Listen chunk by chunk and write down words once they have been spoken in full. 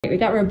We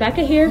got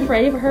Rebecca here,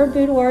 ready for her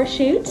boudoir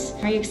shoot.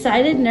 Are you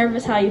excited,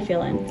 nervous? How are you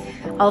feeling?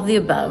 All of the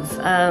above.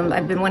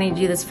 I've been wanting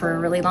to do this for a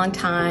really long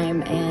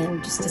time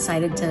and just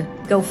decided to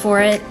go for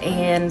it.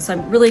 And so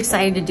I'm really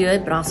excited to do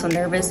it, but also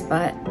nervous,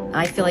 but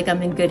I feel like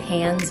I'm in good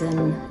hands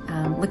and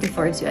looking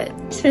forward to it.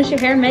 Just finished your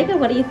hair and makeup,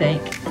 what do you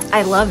think?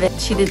 I love it.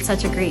 She did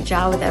such a great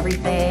job with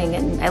everything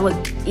and I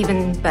look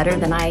even better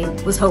than I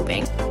was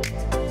hoping.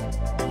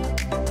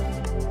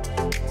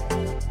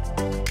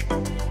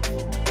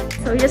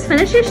 So we just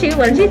finished your shoot,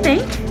 what did you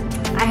think?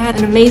 I had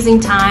an amazing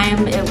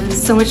time. It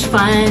was so much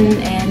fun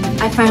and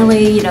I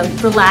finally,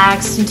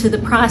 relaxed into the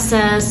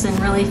process and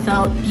really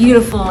felt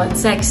beautiful and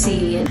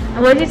sexy.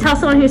 And what did you tell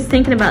someone who's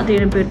thinking about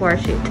doing a boudoir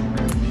shoot?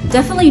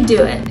 Definitely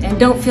do it and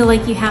don't feel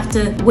like you have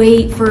to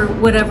wait for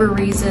whatever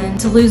reason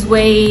to lose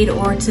weight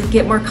or to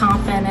get more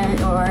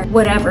confident or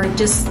whatever.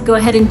 Just go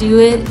ahead and do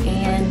it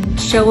and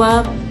show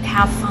up,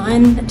 have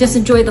fun, just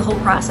enjoy the whole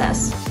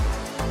process.